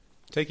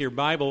Take your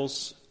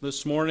Bibles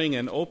this morning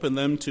and open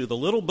them to the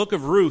little book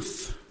of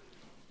Ruth.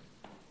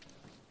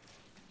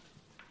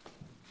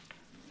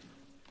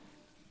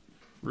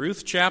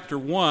 Ruth chapter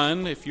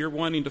 1, if you're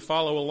wanting to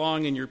follow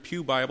along in your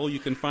pew Bible, you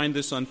can find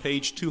this on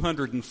page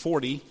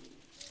 240.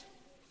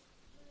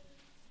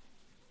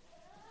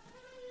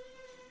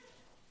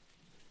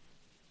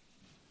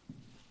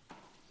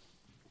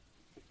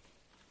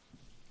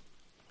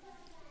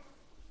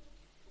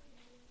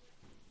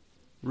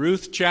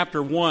 Ruth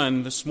chapter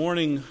 1, this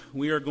morning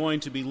we are going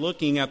to be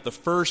looking at the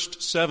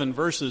first 7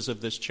 verses of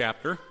this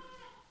chapter.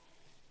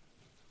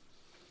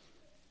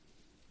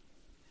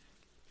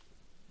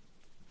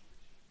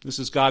 This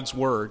is God's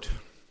Word.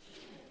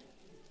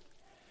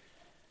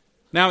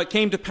 Now it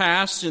came to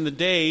pass in the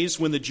days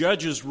when the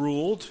judges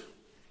ruled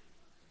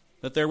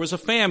that there was a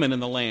famine in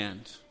the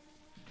land.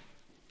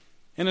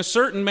 And a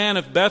certain man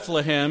of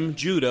Bethlehem,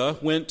 Judah,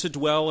 went to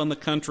dwell in the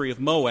country of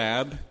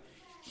Moab,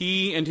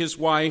 he and his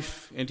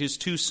wife and his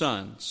 2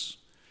 sons.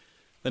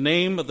 The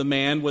name of the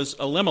man was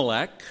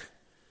Elimelech,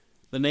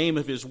 the name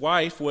of his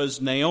wife was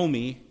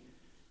Naomi,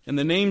 and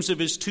the names of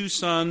his 2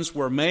 sons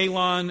were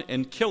Mahlon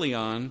and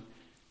Chilion,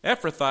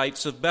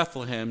 Ephrathites of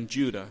Bethlehem,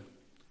 Judah.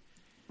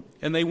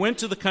 And they went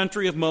to the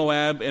country of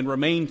Moab and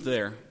remained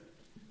there.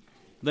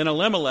 Then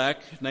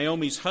Elimelech,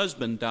 Naomi's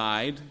husband,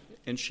 died,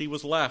 and she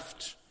was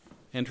left,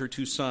 and her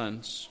 2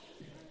 sons.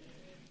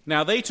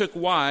 Now they took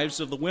wives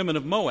of the women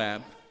of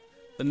Moab.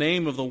 The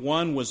name of the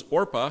one was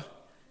Orpah,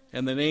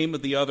 and the name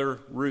of the other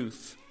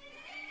Ruth.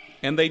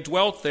 And they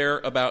dwelt there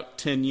about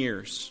 10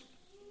 years.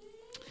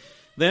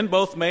 Then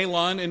both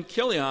Mahlon and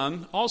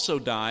Chilion also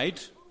died,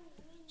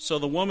 so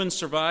the woman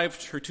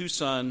survived her 2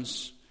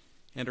 sons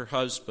and her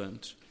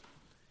husband.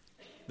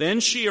 Then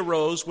she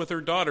arose with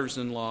her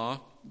daughters-in-law,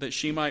 that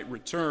she might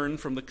return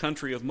from the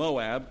country of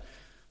Moab,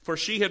 for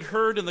she had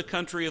heard in the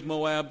country of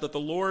Moab that the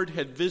Lord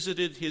had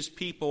visited his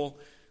people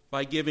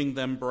by giving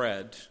them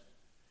bread.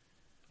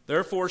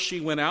 Therefore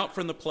she went out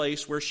from the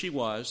place where she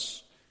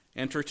was,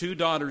 and her 2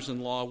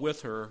 daughters-in-law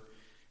with her,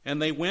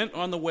 and they went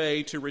on the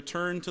way to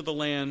return to the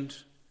land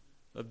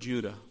of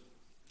Judah.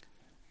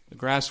 The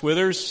grass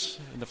withers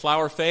and the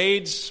flower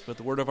fades, but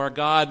the word of our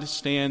God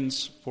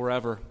stands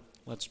forever.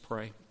 Let's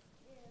pray.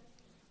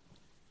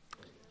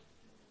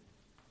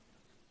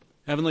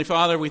 Heavenly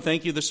Father, we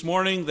thank you this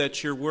morning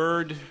that your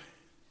word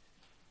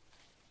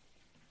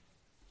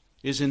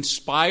is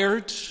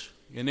inspired,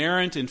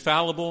 inerrant,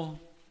 infallible,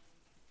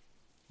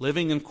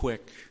 living and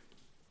quick,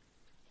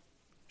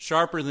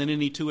 sharper than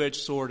any 2-edged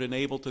sword and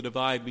able to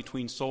divide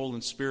between soul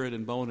and spirit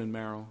and bone and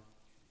marrow.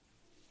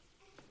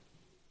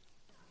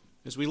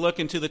 As we look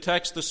into the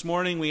text this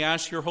morning, we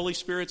ask your Holy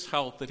Spirit's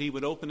help that he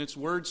would open its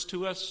words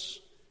to us,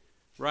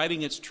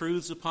 writing its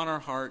truths upon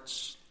our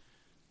hearts,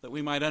 that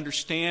we might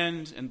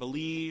understand and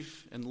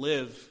believe and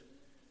live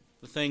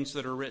the things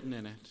that are written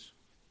in it.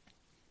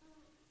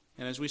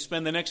 And as we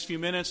spend the next few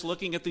minutes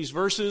looking at these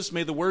verses,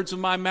 may the words of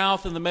my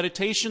mouth and the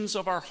meditations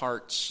of our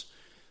hearts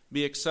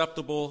be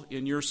acceptable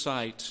in your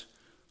sight,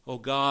 O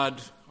God,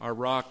 our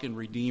rock and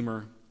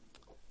redeemer.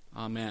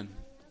 Amen.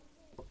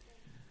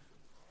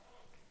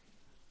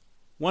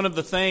 One of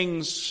the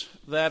things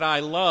that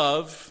I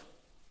love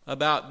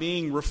about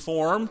being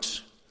Reformed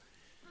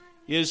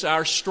is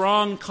our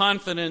strong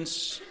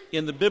confidence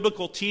in the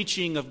biblical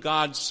teaching of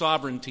God's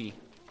sovereignty.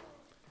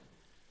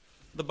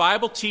 The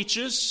Bible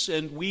teaches,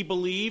 and we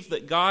believe,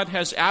 that God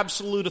has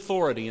absolute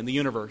authority in the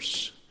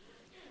universe.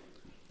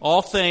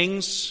 All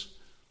things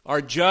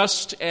are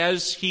just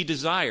as he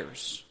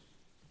desires.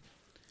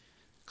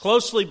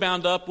 Closely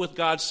bound up with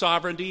God's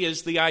sovereignty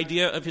is the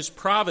idea of his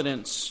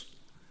providence.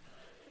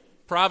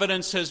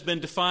 Providence has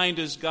been defined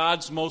as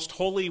God's most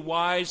holy,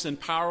 wise, and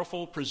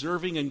powerful,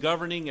 preserving and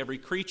governing every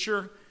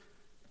creature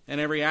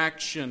and every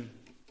action.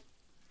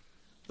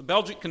 The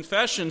Belgic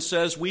Confession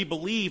says we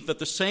believe that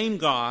the same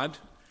God,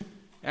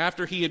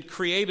 after he had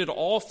created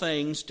all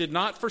things, did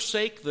not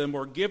forsake them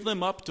or give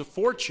them up to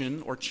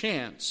fortune or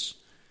chance,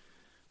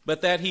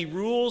 but that he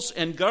rules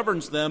and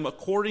governs them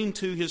according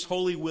to his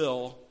holy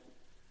will,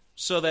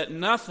 so that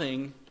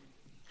nothing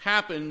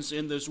happens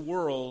in this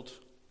world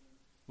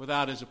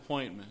without his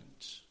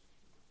appointment.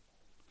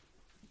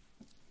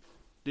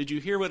 Did you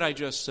hear what I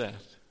just said?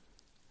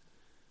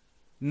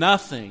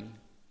 Nothing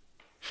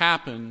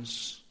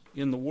happens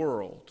in the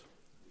world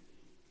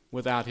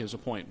without his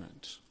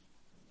appointment.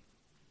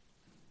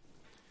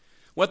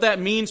 What that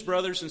means,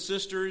 brothers and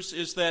sisters,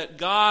 is that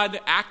God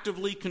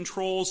actively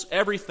controls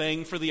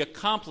everything for the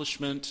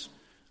accomplishment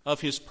of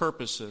his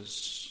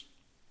purposes.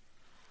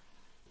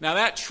 Now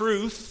that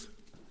truth,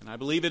 and I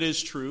believe it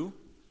is true,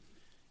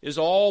 is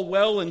all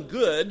well and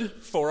good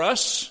for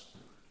us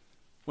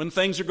when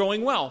things are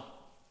going well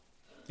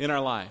in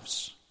our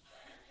lives.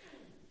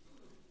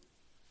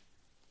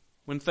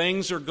 When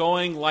things are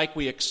going like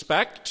we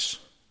expect,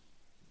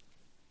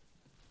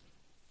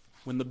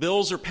 when the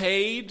bills are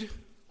paid,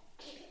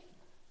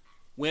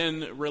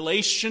 when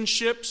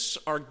relationships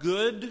are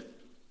good,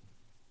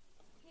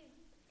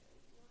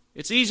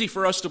 it's easy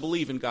for us to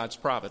believe in God's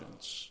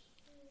providence.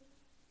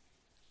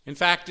 In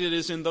fact, it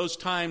is in those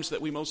times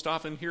that we most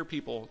often hear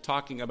people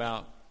talking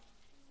about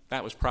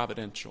that was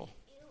providential.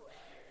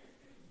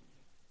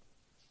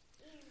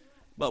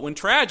 But when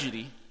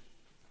tragedy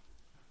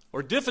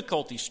or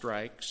difficulty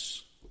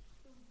strikes,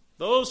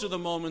 those are the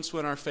moments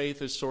when our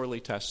faith is sorely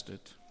tested.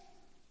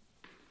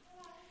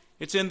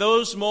 It's in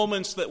those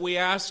moments that we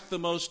ask the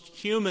most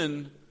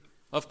human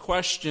of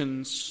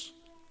questions,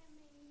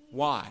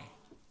 why?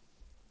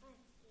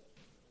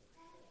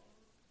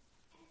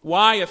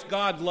 Why, if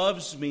God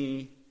loves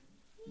me,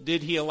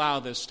 did he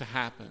allow this to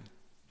happen?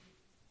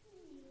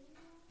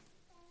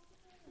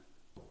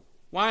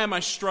 Why am I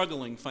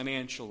struggling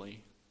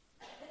financially?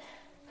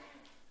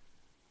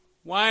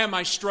 Why am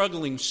I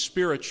struggling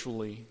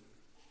spiritually?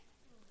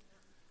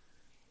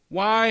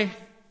 Why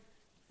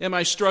am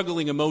I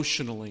struggling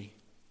emotionally?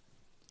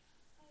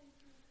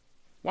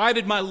 Why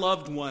did my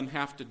loved one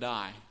have to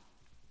die?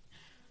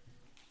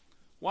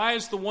 Why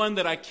is the one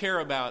that I care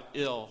about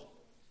ill?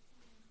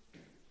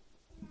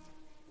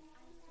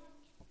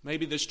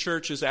 Maybe this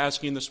church is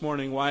asking this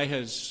morning, why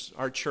has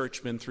our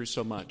church been through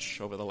so much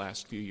over the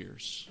last few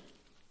years?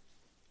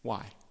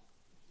 Why?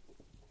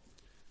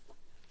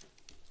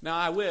 Now,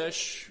 I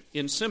wish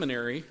in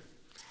seminary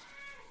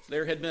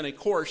there had been a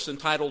course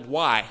entitled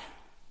Why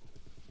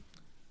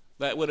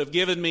that would have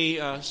given me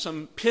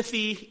some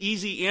pithy,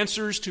 easy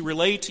answers to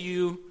relay to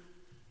you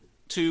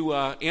to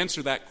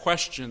answer that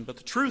question. But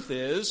the truth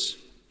is,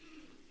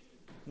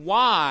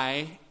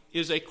 why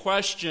is a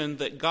question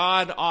that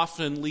God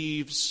often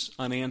leaves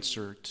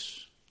unanswered.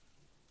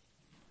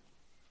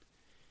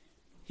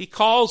 He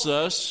calls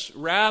us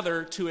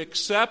rather to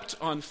accept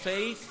on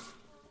faith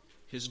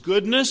his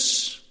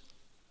goodness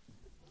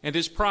and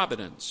his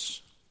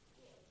providence.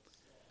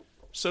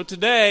 So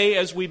today,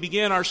 as we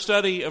begin our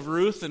study of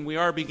Ruth, and we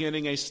are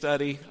beginning a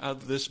study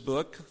of this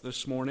book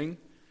this morning,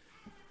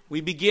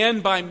 we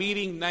begin by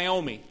meeting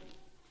Naomi.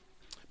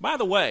 By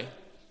the way,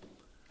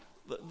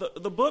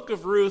 the book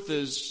of Ruth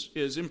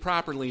is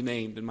improperly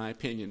named, in my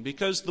opinion,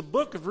 because the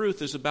book of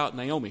Ruth is about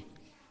Naomi.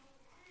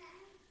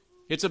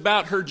 It's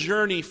about her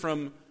journey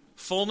from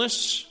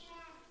fullness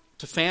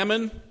to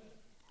famine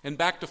and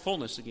back to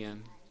fullness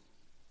again.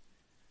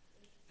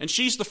 And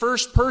she's the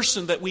first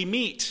person that we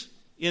meet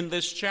in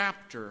this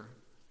chapter,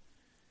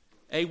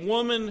 a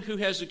woman who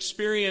has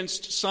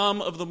experienced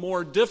some of the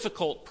more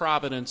difficult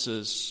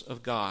providences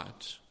of God.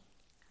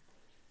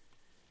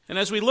 And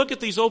as we look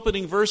at these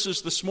opening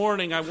verses this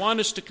morning, I want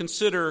us to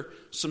consider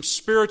some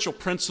spiritual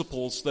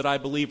principles that I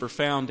believe are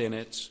found in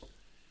it,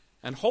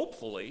 and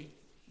hopefully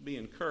be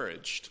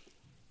encouraged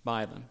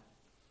by them.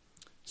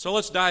 So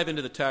let's dive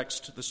into the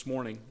text this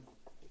morning.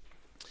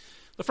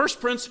 The first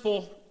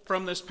principle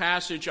from this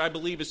passage, I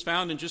believe, is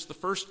found in just the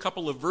first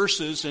couple of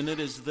verses, and it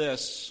is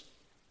this: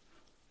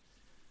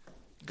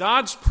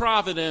 God's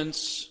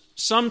providence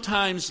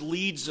sometimes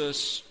leads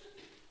us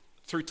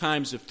through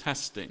times of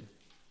testing.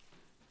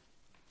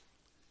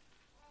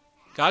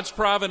 God's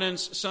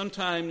providence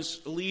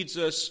sometimes leads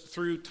us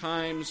through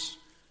times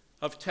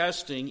of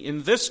testing.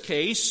 In this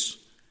case,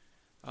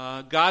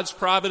 God's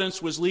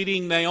providence was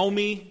leading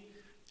Naomi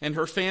and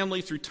her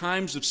family through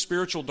times of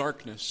spiritual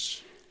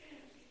darkness.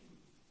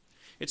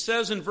 It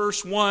says in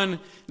verse 1,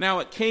 "Now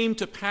it came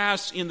to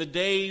pass in the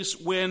days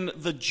when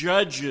the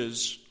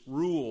judges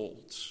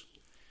ruled."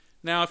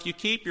 Now, if you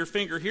keep your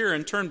finger here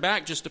and turn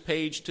back just a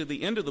page to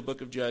the end of the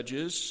book of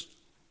Judges,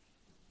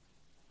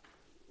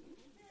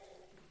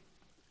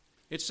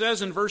 it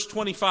says in verse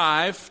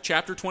 25,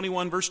 chapter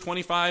 21, verse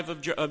 25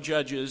 of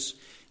Judges,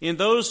 "In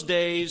those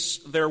days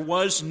there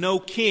was no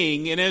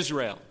king in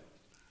Israel.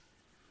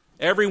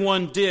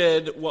 Everyone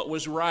did what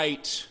was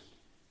right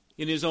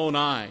in his own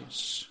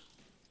eyes."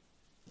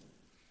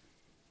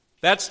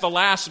 That's the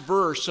last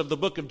verse of the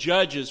book of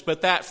Judges,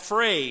 but that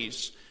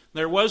phrase,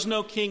 "There was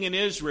no king in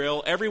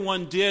Israel,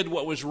 everyone did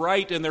what was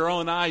right in their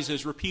own eyes,"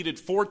 is repeated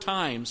 4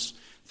 times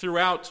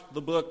throughout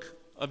the book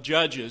of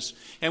Judges.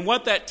 And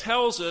what that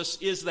tells us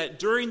is that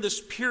during this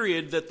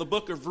period that the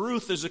book of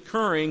Ruth is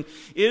occurring,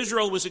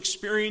 Israel was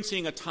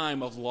experiencing a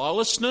time of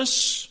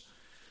lawlessness,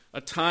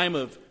 a time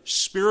of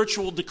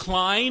spiritual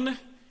decline,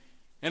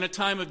 and a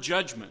time of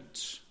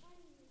judgment.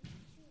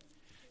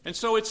 And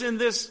so it's in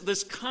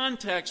this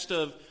context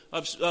of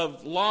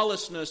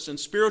lawlessness and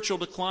spiritual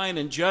decline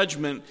and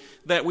judgment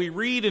that we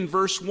read in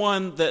verse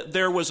 1 that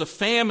there was a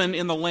famine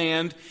in the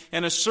land,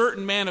 and a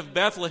certain man of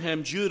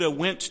Bethlehem, Judah,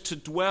 went to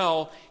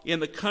dwell in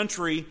the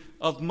country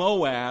of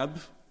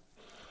Moab.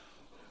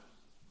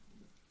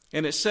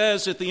 And it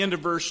says at the end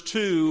of verse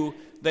 2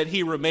 that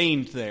he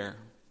remained there.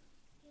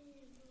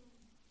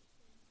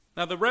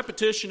 Now, the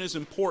repetition is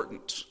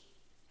important.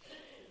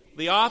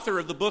 The author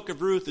of the book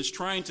of Ruth is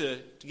trying to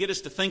get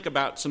us to think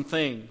about some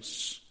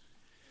things.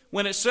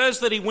 When it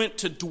says that he went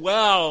to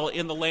dwell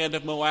in the land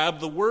of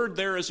Moab, the word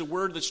there is a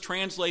word that's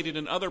translated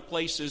in other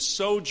places,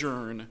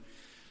 sojourn.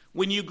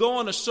 When you go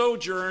on a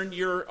sojourn,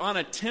 you're on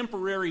a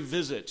temporary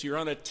visit. You're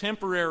on a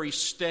temporary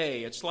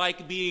stay. It's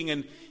like being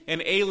an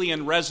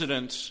alien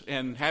resident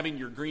and having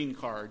your green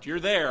card.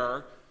 You're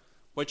there,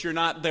 but you're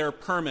not there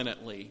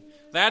permanently.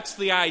 That's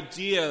the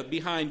idea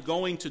behind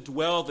going to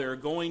dwell there,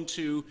 going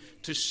to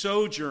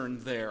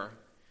sojourn there.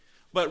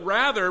 But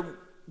rather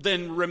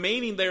than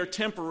remaining there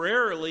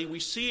temporarily, we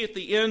see at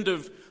the end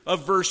of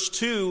verse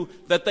 2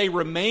 that they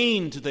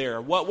remained there.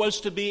 What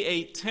was to be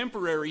a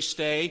temporary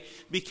stay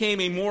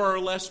became a more or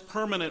less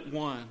permanent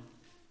one.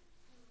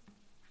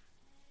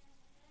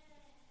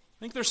 I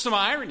think there's some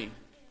irony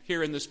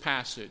here in this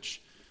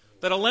passage,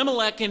 that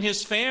Elimelech and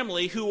his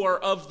family, who are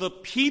of the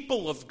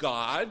people of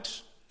God,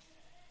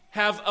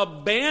 have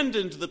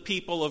abandoned the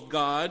people of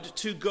God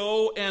to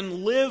go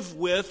and live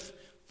with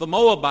the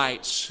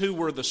Moabites, who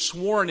were the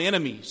sworn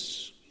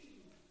enemies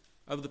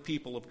of the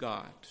people of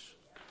God.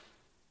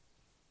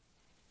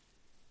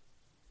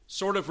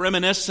 Sort of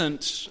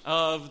reminiscent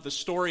of the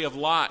story of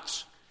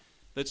Lot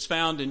that's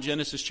found in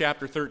Genesis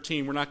chapter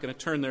 13. We're not going to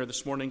turn there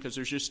this morning because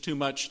there's just too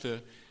much to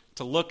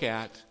look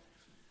at.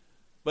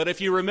 But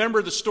if you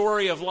remember the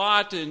story of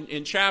Lot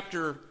in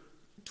chapter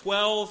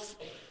 12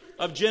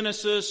 of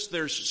Genesis,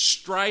 there's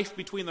strife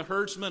between the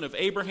herdsmen of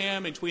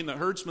Abraham and between the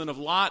herdsmen of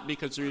Lot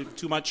because there's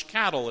too much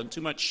cattle and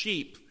too much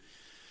sheep.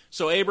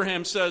 So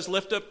Abraham says,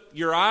 lift up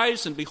your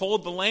eyes and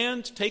behold the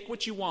land, take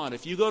what you want.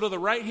 If you go to the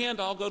right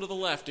hand, I'll go to the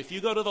left. If you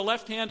go to the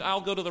left hand,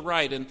 I'll go to the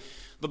right. And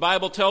the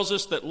Bible tells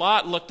us that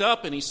Lot looked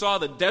up and he saw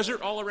the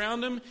desert all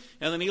around him,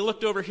 and then he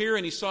looked over here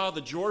and he saw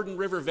the Jordan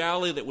River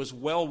Valley that was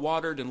well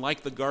watered and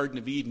like the Garden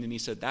of Eden, and he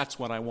said, that's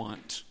what I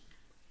want.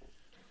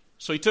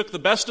 So he took the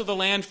best of the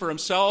land for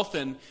himself,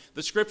 and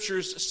the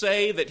scriptures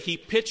say that he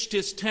pitched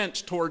his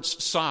tent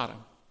towards Sodom.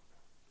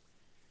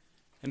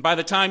 And by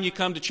the time you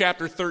come to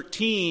chapter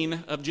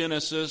 13 of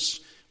Genesis,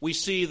 we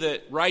see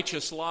that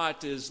righteous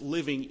Lot is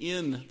living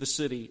in the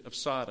city of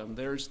Sodom.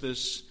 There's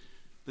this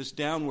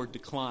downward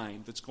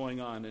decline that's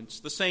going on. And it's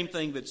the same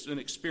thing that's been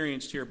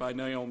experienced here by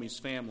Naomi's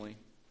family.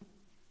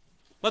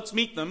 Let's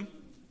meet them.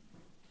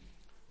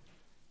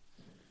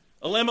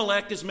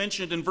 Elimelech is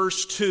mentioned in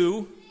verse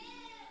 2.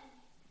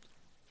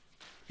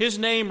 His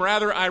name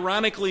rather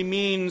ironically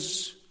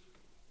means,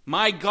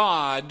 my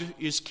God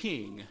is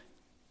king.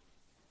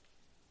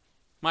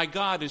 My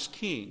God is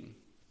king.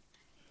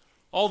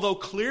 Although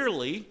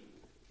clearly,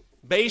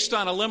 based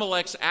on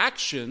Elimelech's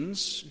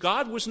actions,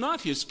 God was not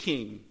his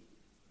king.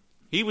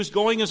 He was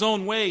going his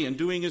own way and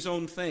doing his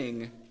own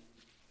thing.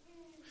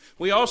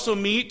 We also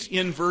meet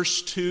in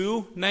verse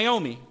 2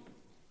 Naomi.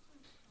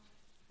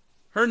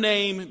 Her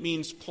name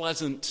means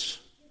pleasant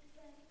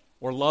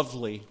or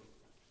lovely,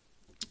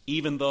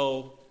 even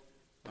though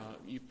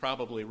you've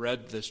probably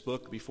read this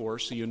book before,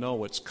 so you know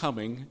what's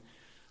coming.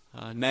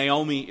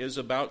 Naomi is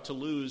about to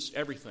lose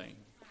everything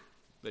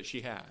that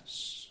she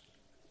has.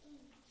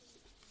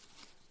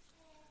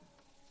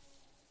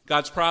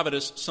 God's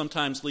providence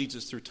sometimes leads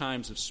us through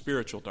times of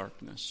spiritual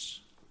darkness.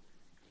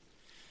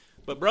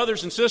 But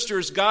brothers and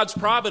sisters, God's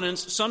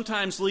providence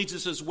sometimes leads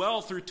us as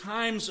well through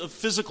times of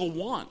physical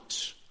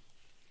want.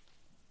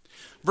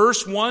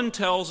 Verse 1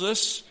 tells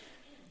us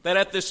that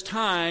at this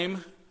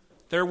time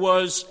there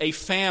was a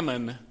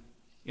famine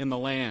in the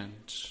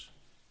land.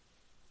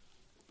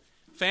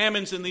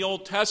 Famines in the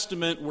Old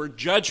Testament were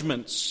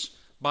judgments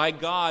by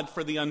God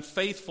for the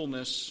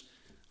unfaithfulness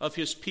of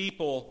his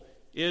people,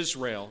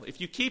 Israel. If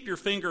you keep your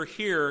finger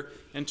here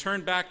and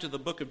turn back to the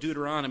book of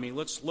Deuteronomy,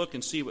 let's look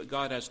and see what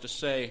God has to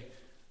say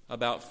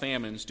about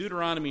famines.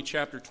 Deuteronomy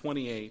chapter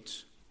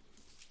 28.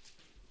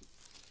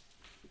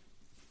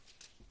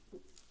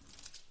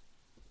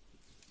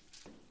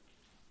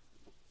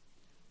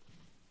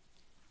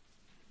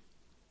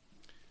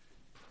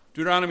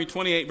 Deuteronomy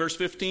 28, verse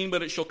 15,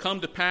 but it shall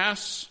come to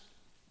pass,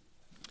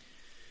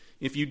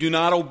 if you do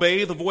not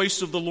obey the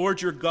voice of the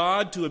Lord your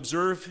God to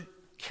observe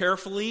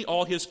carefully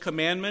all his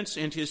commandments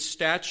and his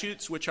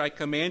statutes, which I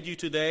command you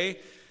today,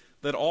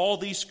 that all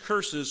these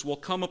curses will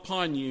come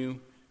upon you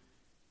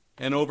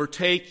and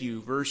overtake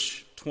you.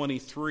 Verse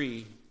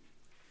 23.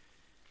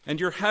 And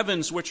your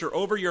heavens which are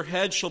over your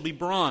head shall be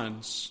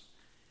bronze,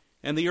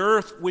 and the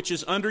earth which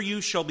is under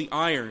you shall be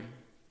iron.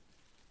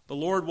 The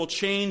Lord will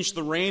change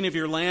the rain of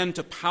your land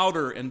to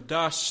powder and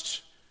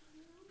dust.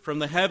 From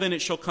the heaven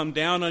it shall come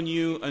down on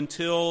you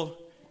until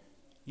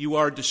you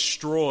are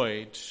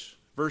destroyed.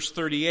 Verse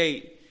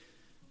 38,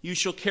 you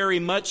shall carry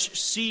much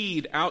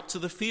seed out to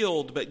the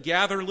field, but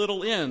gather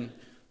little in,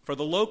 for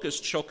the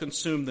locust shall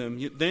consume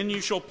them. Then you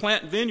shall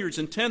plant vineyards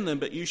and tend them,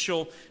 but you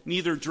shall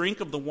neither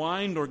drink of the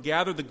wine nor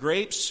gather the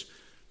grapes,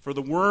 for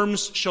the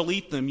worms shall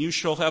eat them. You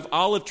shall have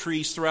olive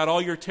trees throughout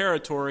all your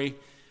territory,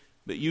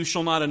 but you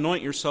shall not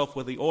anoint yourself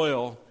with the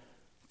oil,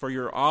 for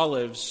your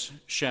olives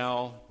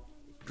shall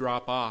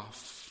drop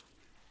off.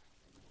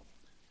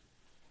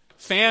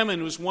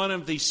 Famine was one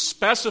of the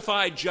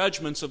specified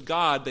judgments of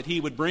God that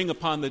he would bring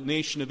upon the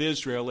nation of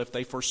Israel if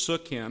they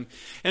forsook him.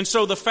 And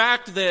so the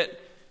fact that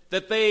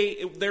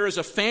there is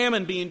a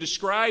famine being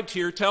described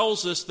here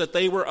tells us that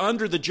they were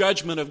under the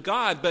judgment of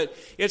God, but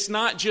it's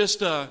not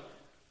just a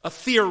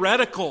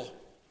theoretical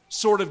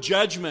sort of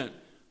judgment.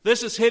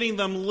 This is hitting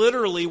them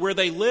literally where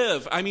they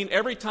live. I mean,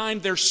 every time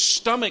their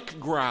stomach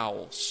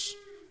growls,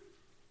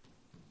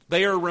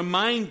 they are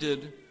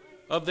reminded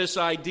of this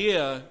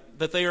idea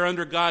that they are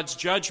under God's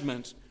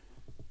judgment.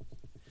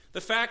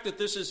 The fact that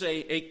this is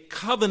a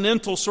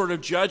covenantal sort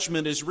of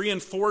judgment is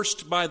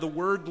reinforced by the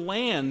word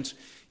land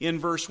in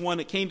verse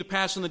 1. It came to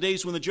pass in the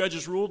days when the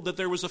judges ruled that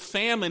there was a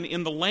famine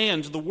in the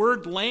land. The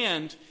word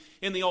land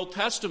in the Old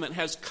Testament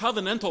has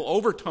covenantal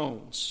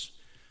overtones.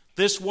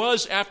 This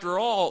was, after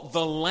all,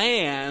 the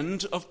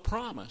land of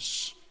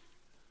promise.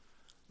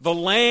 The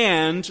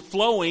land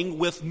flowing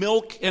with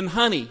milk and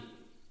honey.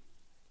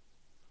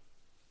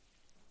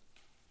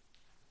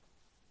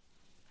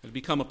 It had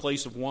become a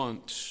place of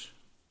want.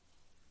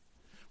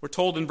 We're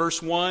told in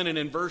verse 1 and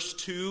in verse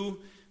 2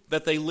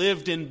 that they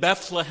lived in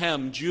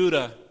Bethlehem,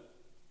 Judah.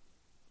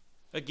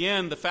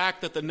 Again, the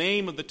fact that the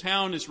name of the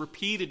town is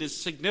repeated is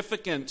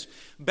significant.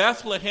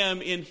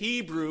 Bethlehem in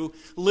Hebrew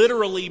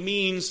literally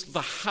means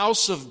the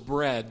house of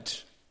bread.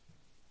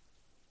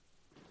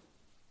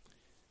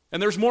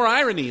 And there's more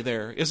irony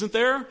there, isn't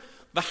there?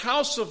 The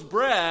house of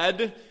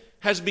bread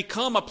has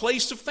become a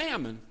place of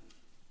famine,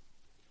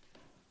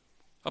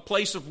 a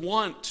place of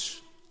want,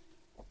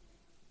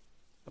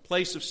 a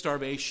place of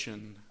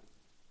starvation.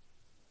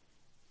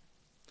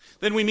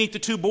 Then we meet the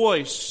two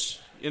boys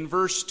in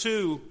verse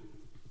 2.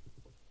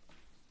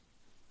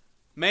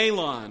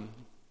 Mahlon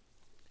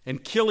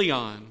and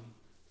Chilion.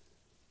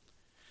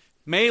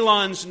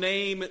 Mahlon's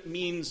name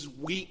means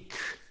weak,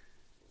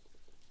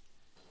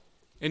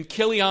 and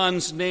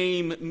Chilion's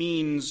name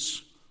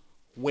means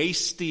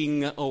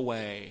wasting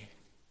away.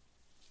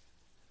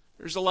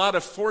 There's a lot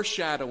of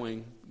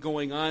foreshadowing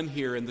going on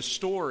here in the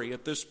story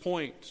at this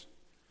point.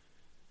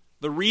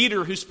 The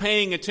reader who's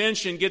paying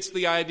attention gets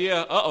the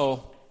idea,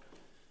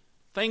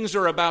 things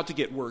are about to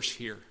get worse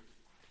here.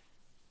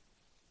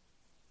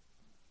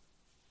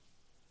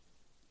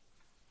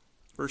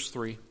 Verse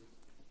 3.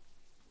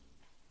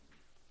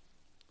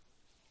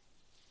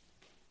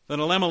 Then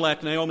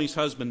Elimelech, Naomi's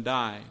husband,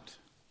 died,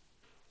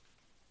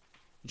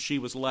 and she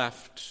was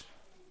left,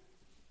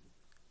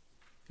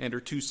 and her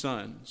two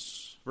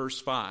sons. Verse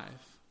 5.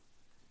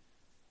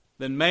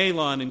 Then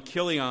Mahlon and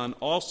Chilion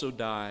also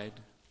died,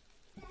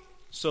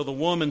 so the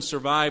woman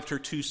survived her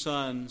two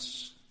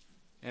sons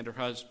and her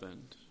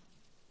husband.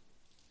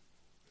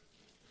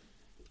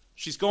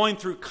 She's going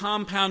through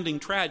compounding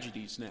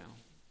tragedies now.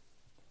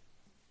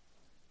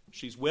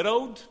 She's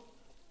widowed.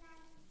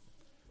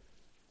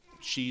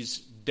 She's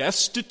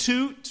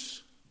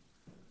destitute.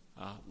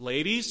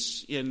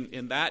 Ladies,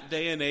 in that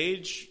day and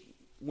age,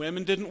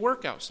 women didn't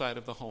work outside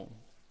of the home.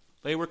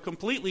 They were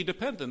completely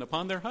dependent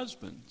upon their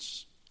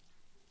husbands.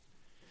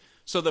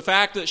 So the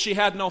fact that she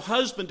had no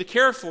husband to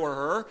care for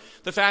her,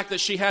 the fact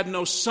that she had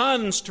no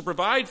sons to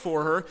provide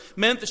for her,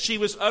 meant that she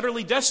was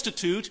utterly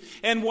destitute.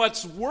 And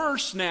what's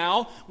worse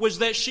now was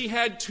that she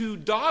had two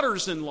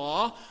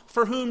daughters-in-law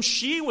for whom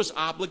she was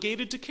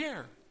obligated to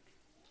care.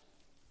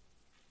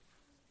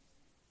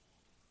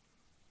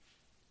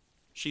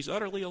 She's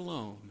utterly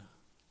alone.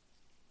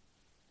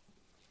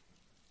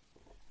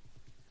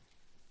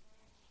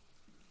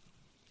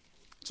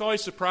 It's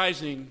always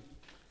surprising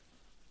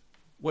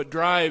what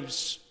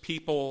drives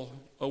people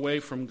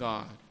away from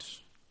God.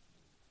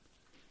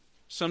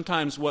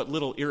 Sometimes what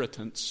little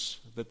irritants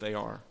that they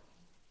are.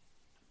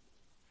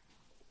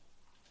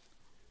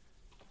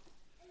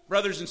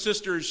 Brothers and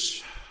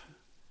sisters,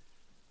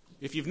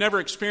 if you've never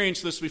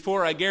experienced this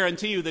before, I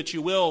guarantee you that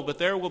you will, but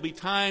there will be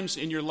times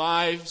in your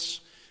lives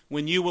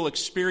when you will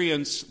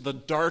experience the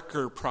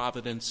darker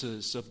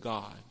providences of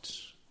God.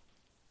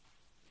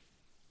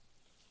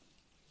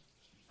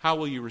 How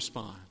will you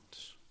respond?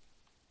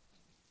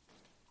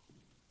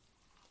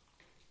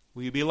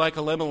 Will you be like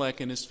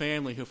Elimelech and his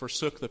family who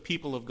forsook the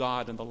people of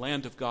God and the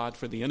land of God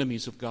for the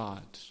enemies of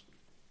God?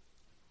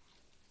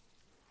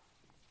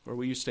 Or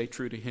will you stay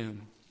true to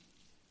him?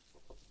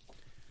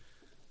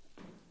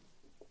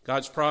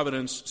 God's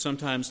providence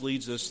sometimes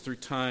leads us through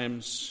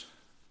times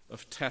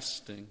of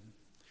testing.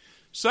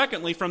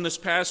 Secondly, from this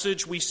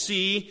passage, we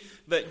see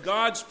that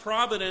God's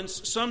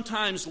providence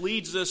sometimes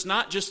leads us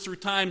not just through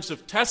times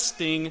of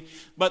testing,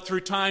 but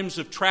through times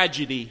of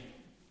tragedy.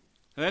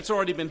 And that's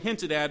already been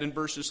hinted at in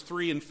verses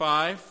 3 and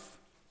 5.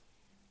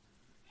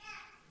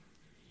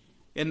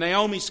 In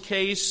Naomi's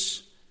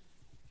case,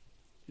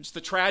 it's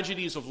the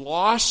tragedies of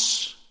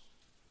loss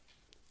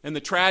and the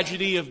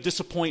tragedy of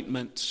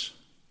disappointment.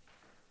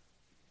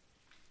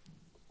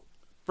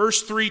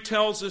 Verse 3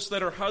 tells us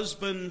that her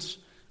husband,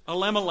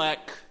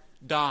 Elimelech,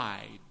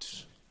 died.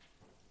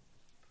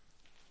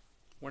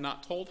 We're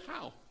not told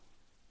how.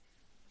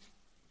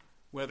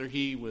 Whether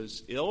he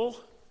was ill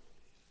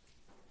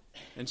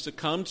and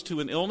succumbed to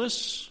an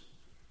illness,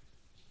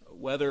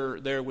 whether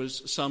there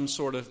was some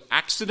sort of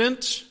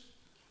accident,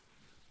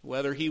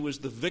 whether he was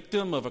the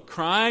victim of a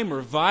crime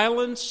or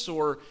violence,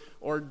 or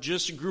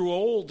just grew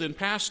old and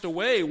passed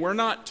away. We're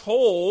not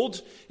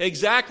told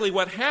exactly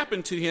what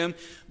happened to him,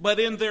 but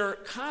in their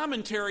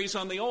commentaries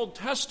on the Old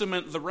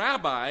Testament, the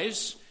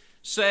rabbis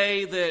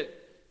say that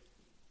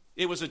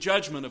it was a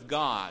judgment of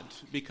God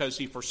because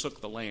he forsook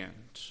the land.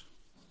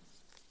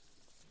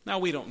 Now,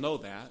 we don't know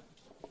that,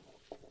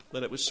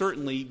 but it would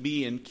certainly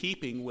be in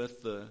keeping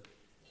with the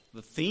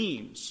the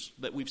themes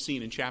that we've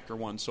seen in chapter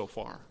 1 so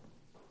far.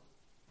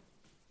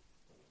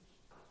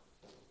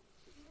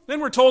 Then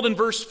we're told in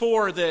verse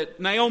 4 that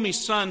Naomi's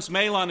sons,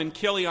 Mahlon and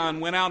Chilion,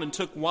 went out and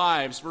took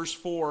wives, verse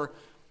 4,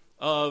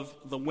 of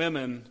the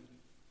women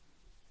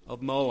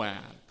of Moab.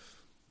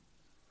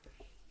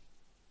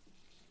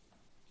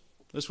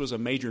 This was a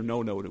major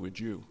no-no to a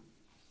Jew.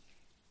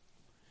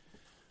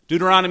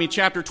 Deuteronomy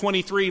chapter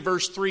 23,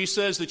 verse 3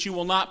 says that you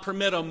will not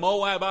permit a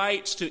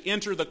Moabite to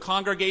enter the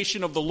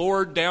congregation of the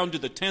Lord down to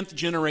the 10th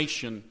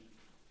generation.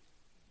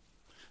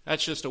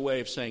 That's just a way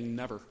of saying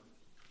never.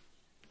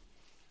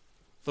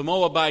 The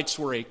Moabites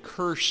were a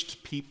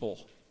cursed people.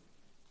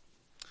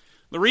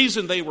 The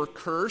reason they were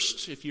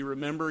cursed, if you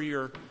remember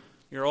your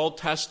Old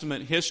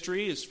Testament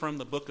history, is from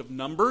the book of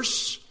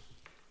Numbers.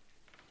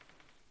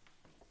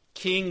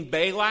 King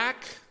Balak,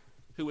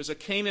 who was a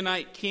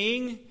Canaanite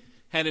king,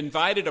 had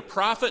invited a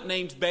prophet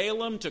named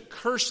Balaam to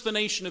curse the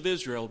nation of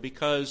Israel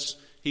because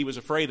he was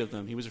afraid of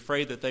them. He was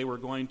afraid that they were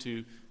going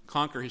to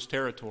conquer his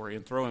territory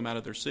and throw him out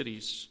of their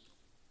cities.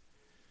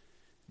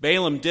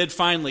 Balaam did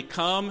finally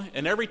come,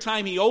 and every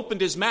time he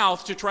opened his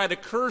mouth to try to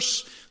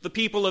curse the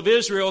people of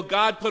Israel,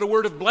 God put a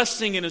word of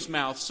blessing in his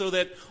mouth, so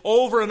that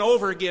over and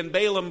over again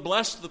Balaam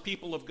blessed the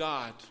people of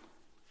God.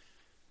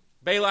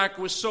 Balak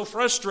was so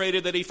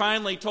frustrated that he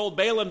finally told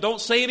Balaam,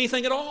 don't say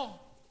anything at all.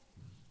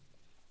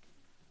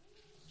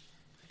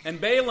 And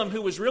Balaam,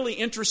 who was really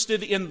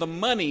interested in the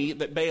money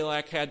that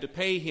Balak had to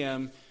pay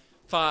him,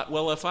 thought,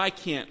 well, if I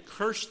can't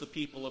curse the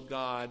people of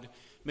God,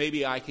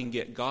 maybe I can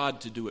get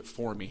God to do it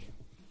for me.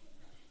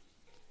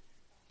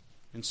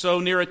 And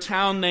so near a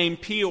town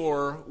named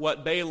Peor,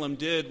 what Balaam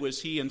did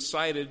was he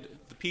incited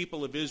the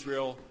people of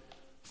Israel,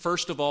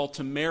 first of all,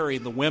 to marry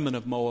the women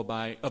of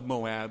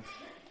Moab,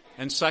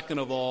 and second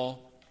of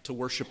all, to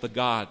worship the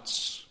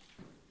gods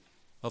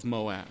of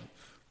Moab.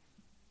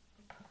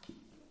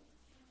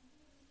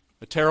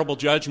 A terrible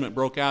judgment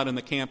broke out in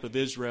the camp of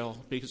Israel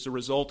because as a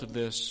result of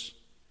this.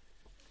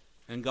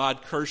 And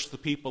God cursed the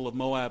people of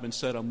Moab and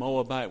said, a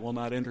Moabite will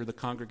not enter the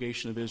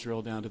congregation of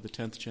Israel down to the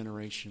 10th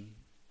generation.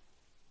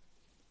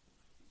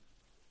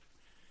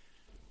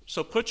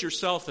 So put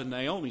yourself in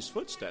Naomi's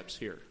footsteps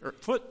here,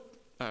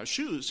 or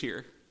shoes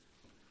here.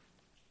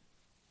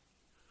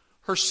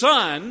 Her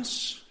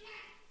sons,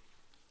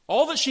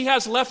 all that she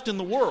has left in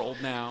the world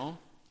now,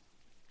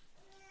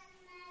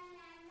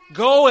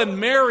 go and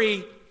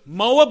marry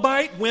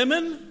Moabite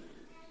women?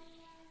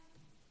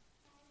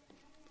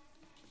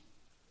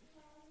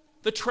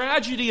 The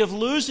tragedy of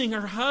losing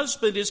her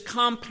husband is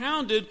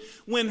compounded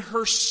when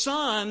her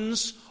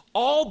sons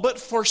all but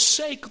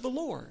forsake the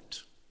Lord.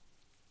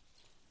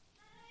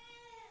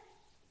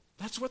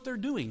 That's what they're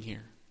doing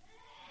here.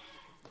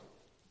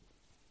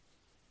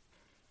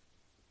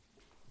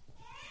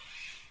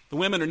 The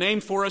women are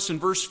named for us in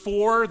verse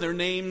 4. Their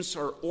names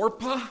are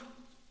Orpah.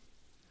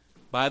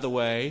 By the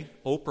way,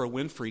 Oprah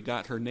Winfrey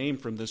got her name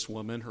from this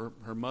woman.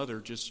 Her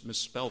mother just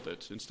misspelled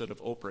it. Instead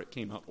of Oprah, it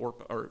came out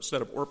Orpah, or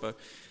instead of Orpah,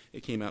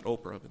 it came out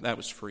Oprah. But that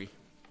was free.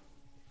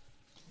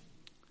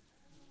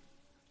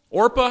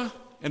 Orpah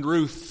and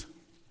Ruth.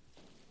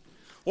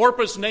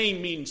 Orpah's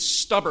name means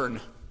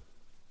stubborn.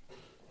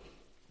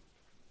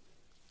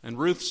 And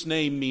Ruth's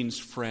name means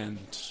friend.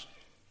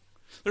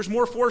 There's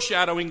more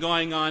foreshadowing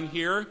going on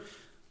here.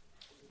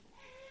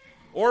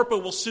 Orpah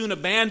will soon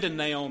abandon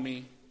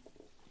Naomi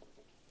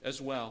as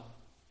well.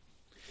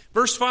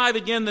 Verse 5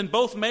 again, then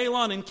both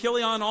Mahlon and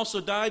Chilion also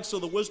died, so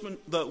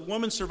the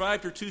woman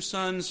survived her 2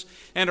 sons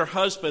and her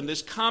husband.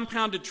 This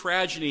compounded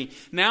tragedy.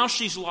 Now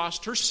she's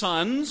lost her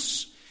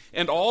sons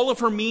and all of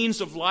her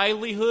means of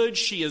livelihood.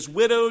 She is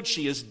widowed,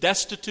 she is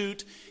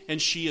destitute,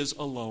 and she is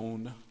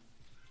alone.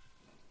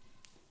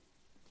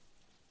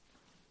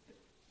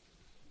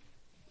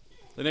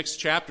 The next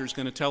chapter is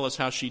going to tell us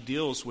how she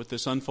deals with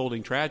this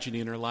unfolding tragedy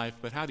in her life,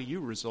 but how do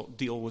you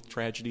deal with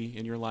tragedy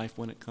in your life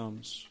when it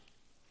comes?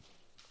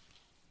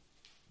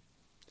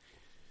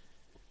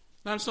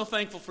 Now, I'm so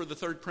thankful for the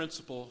third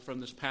principle from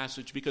this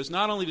passage, because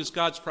not only does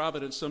God's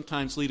providence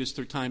sometimes lead us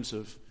through times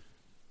of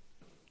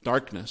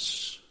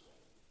darkness,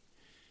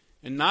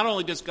 and not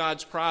only does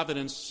God's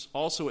providence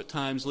also at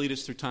times lead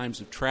us through times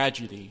of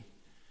tragedy,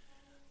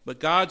 but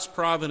God's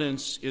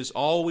providence is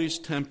always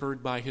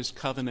tempered by His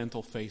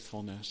covenantal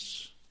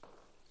faithfulness.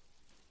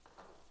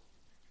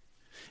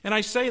 And I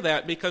say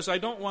that because I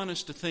don't want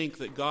us to think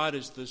that God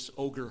is this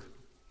ogre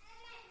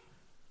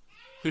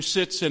who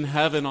sits in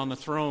heaven on the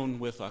throne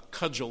with a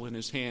cudgel in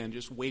his hand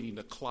just waiting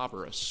to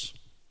clobber us.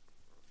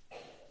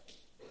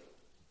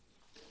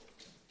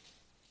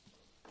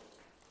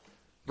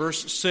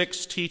 Verse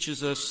 6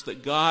 teaches us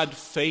that God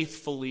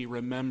faithfully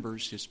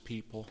remembers His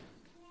people.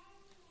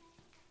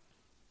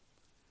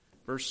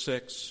 Verse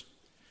 6,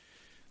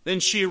 then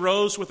she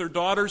arose with her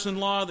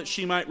daughters-in-law that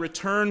she might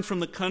return from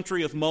the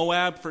country of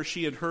Moab, for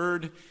she had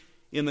heard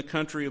in the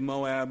country of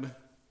Moab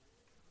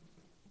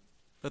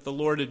that the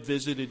Lord had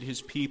visited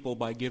His people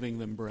by giving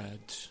them bread.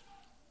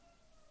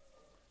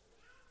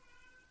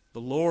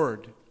 The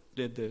Lord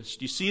did this.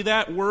 Do you see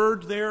that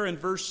word there in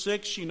verse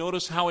 6? You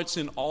notice how it's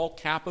in all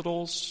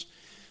capitals?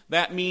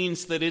 That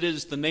means that it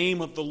is the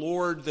name of the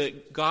Lord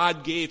that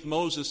God gave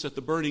Moses at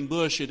the burning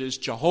bush. It is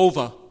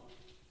Jehovah.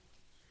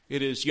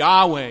 It is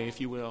Yahweh, if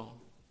you will.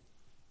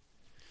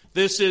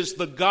 This is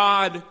the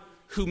God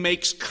who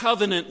makes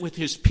covenant with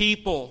His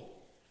people.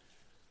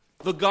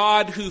 The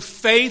God who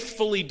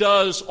faithfully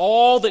does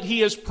all that He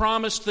has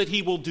promised that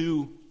He will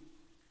do.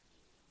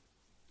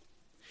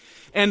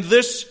 And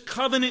this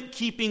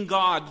covenant-keeping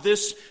God,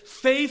 this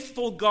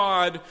faithful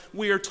God,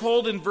 we are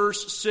told in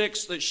verse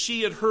 6 that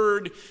she had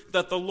heard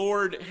that the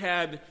Lord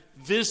had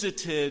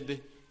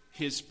visited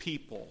His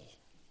people.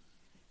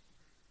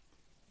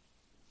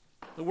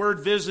 The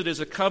word visit is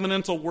a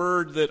covenantal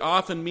word that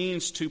often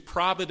means to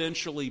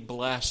providentially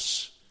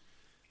bless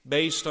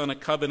based on a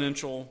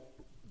covenantal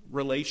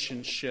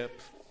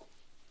relationship.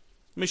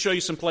 Let me show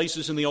you some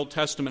places in the Old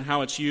Testament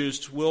how it's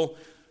used.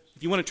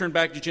 If you want to turn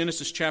back to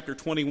Genesis chapter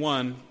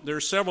 21, there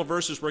are several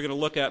verses we're going to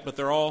look at, but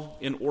they're all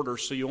in order,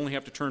 so you only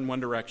have to turn one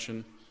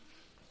direction.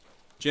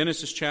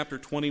 Genesis chapter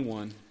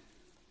 21.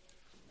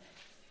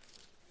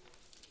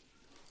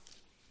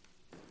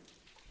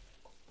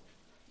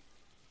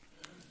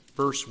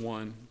 Verse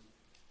 1.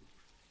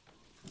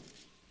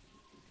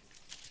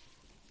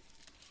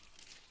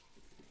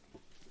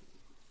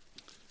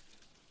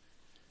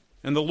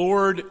 And the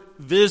Lord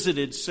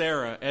visited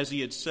Sarah as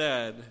He had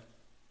said,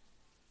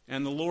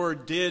 and the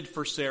Lord did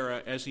for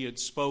Sarah as He had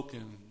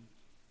spoken.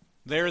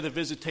 There the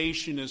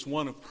visitation is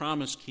one of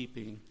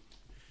promise-keeping.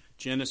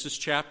 Genesis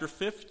chapter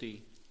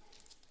 50.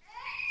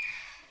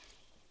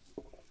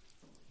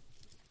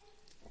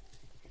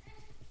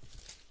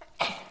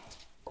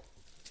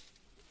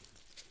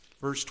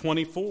 Verse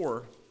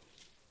 24.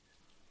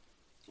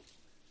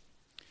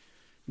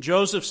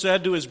 Joseph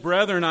said to his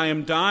brethren, I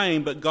am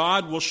dying, but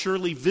God will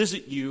surely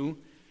visit you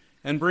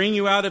and bring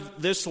you out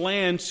of this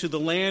land to the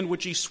land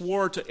which He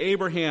swore to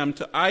Abraham,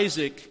 to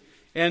Isaac,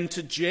 and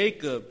to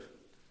Jacob.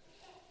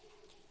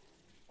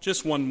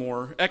 Just one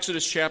more.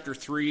 Exodus chapter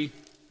 3.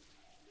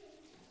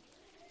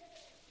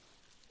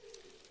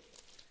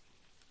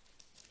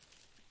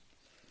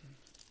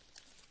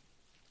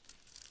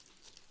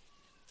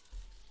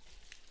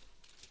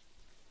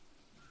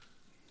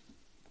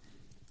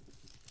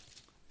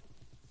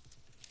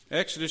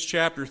 Exodus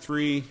chapter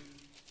 3,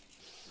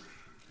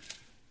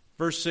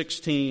 verse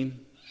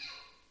 16.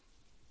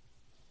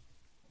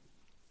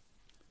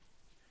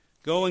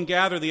 Go and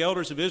gather the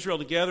elders of Israel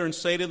together and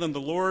say to them,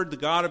 the Lord, the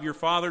God of your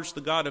fathers,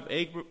 the God of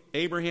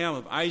Abraham,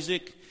 of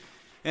Isaac,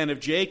 and of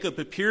Jacob,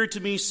 appeared to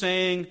me,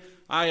 saying,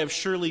 I have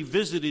surely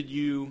visited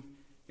you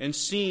and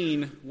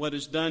seen what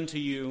is done to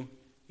you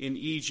in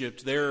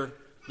Egypt. There,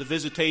 the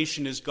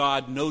visitation is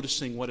God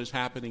noticing what is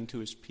happening to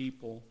His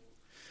people.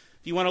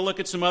 If you want to look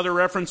at some other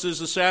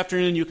references this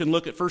afternoon, you can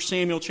look at 1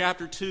 Samuel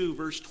chapter 2,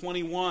 verse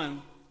 21,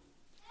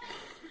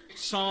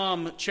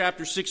 Psalm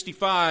chapter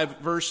 65,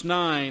 verse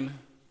 9,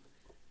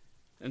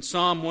 and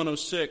Psalm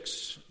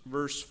 106,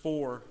 verse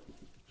 4.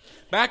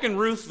 Back in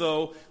Ruth,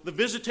 though, the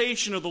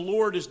visitation of the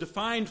Lord is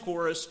defined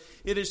for us.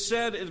 It is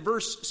said in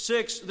verse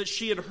 6 that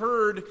she had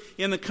heard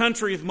in the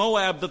country of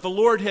Moab that the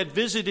Lord had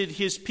visited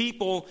His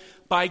people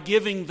by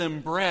giving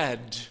them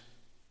bread.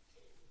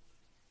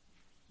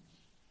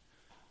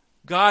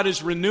 God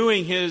is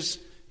renewing His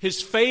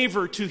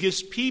favor to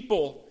His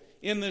people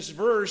in this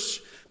verse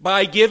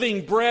by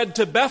giving bread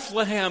to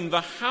Bethlehem,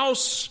 the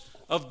house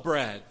of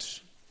bread.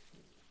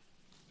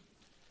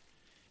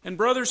 And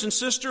brothers and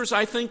sisters,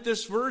 I think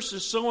this verse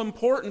is so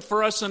important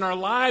for us in our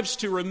lives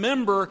to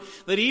remember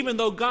that even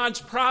though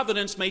God's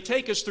providence may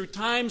take us through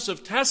times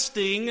of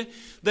testing,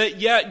 that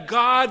yet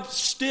God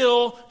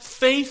still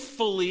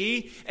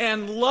faithfully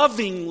and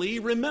lovingly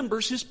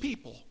remembers His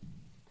people.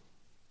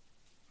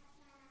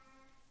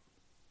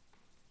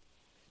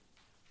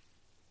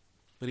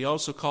 But He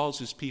also calls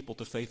His people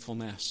to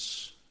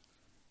faithfulness.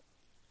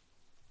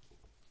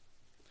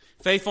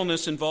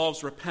 Faithfulness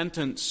involves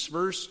repentance.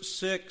 Verse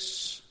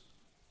 6.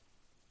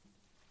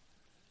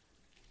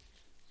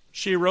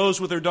 She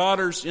arose with her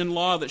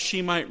daughters-in-law that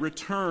she might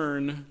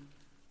return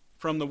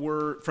from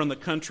the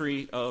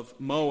country of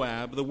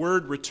Moab. The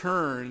word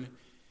return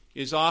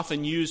is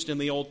often used in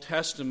the Old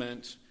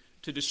Testament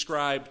to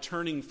describe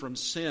turning from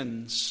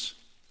sins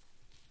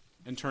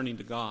and turning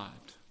to God.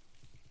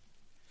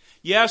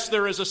 Yes,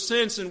 there is a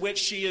sense in which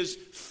she is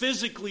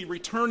physically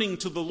returning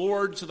to the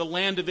Lord, to the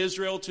land of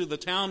Israel, to the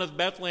town of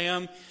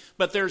Bethlehem,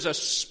 but there's a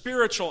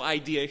spiritual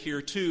idea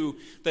here too,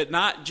 that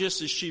not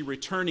just is she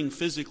returning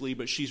physically,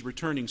 but she's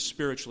returning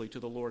spiritually to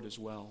the Lord as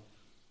well.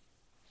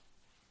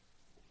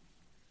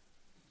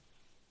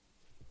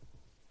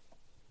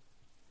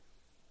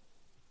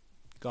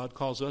 God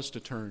calls us to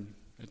turn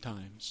at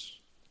times.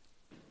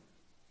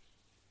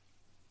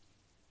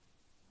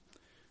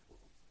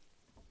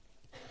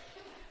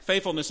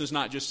 Faithfulness is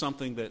not just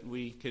something that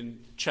we can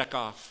check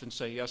off and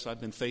say, yes, I've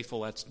been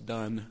faithful, that's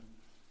done.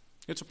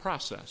 It's a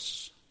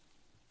process.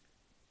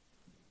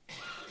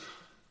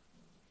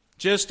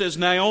 Just as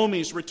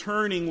Naomi's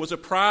returning was a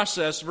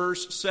process,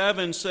 verse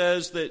 7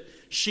 says that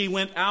she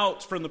went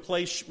out from the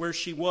place where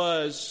she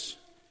was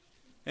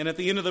And at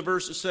the end of the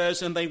verse it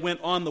says, and they went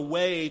on the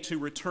way to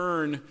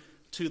return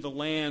to the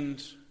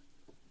land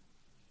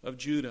of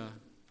Judah.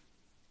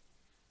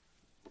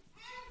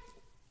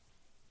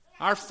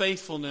 Our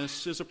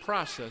faithfulness is a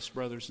process,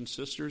 brothers and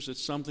sisters.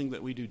 It's something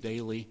that we do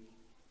daily,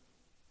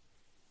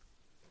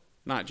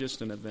 not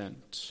just an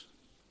event.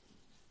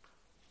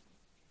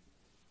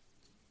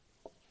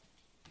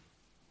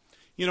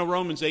 You know,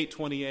 Romans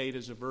 8:28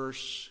 is a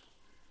verse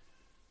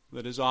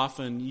that is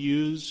often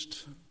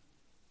used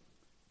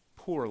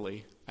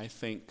poorly, I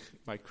think,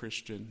 by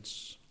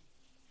Christians.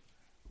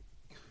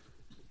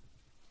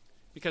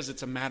 Because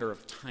it's a matter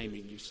of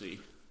timing, you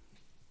see.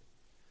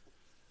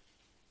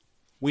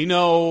 We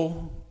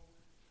know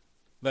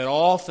that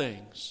all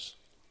things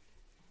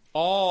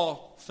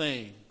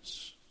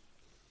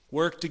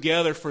work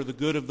together for the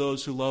good of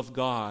those who love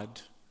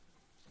God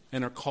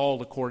and are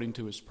called according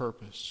to His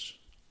purpose.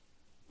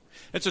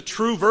 It's a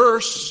true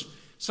verse.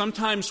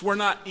 Sometimes we're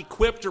not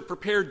equipped or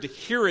prepared to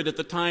hear it at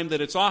the time that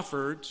it's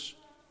offered.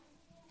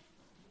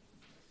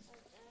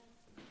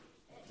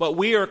 But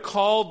we are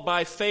called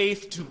by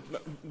faith,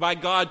 by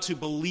God, to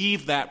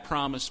believe that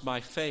promise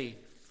by faith.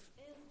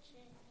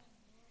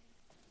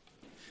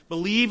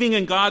 Believing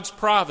in God's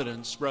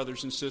providence,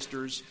 brothers and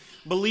sisters.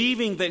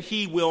 Believing that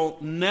He will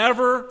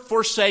never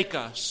forsake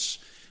us.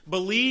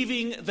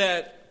 Believing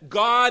that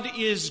God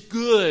is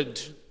good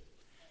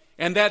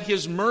and that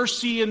His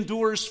mercy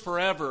endures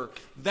forever.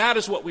 That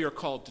is what we are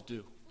called to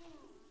do.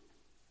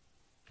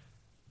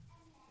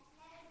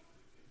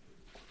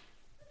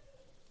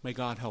 May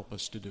God help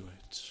us to do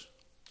it.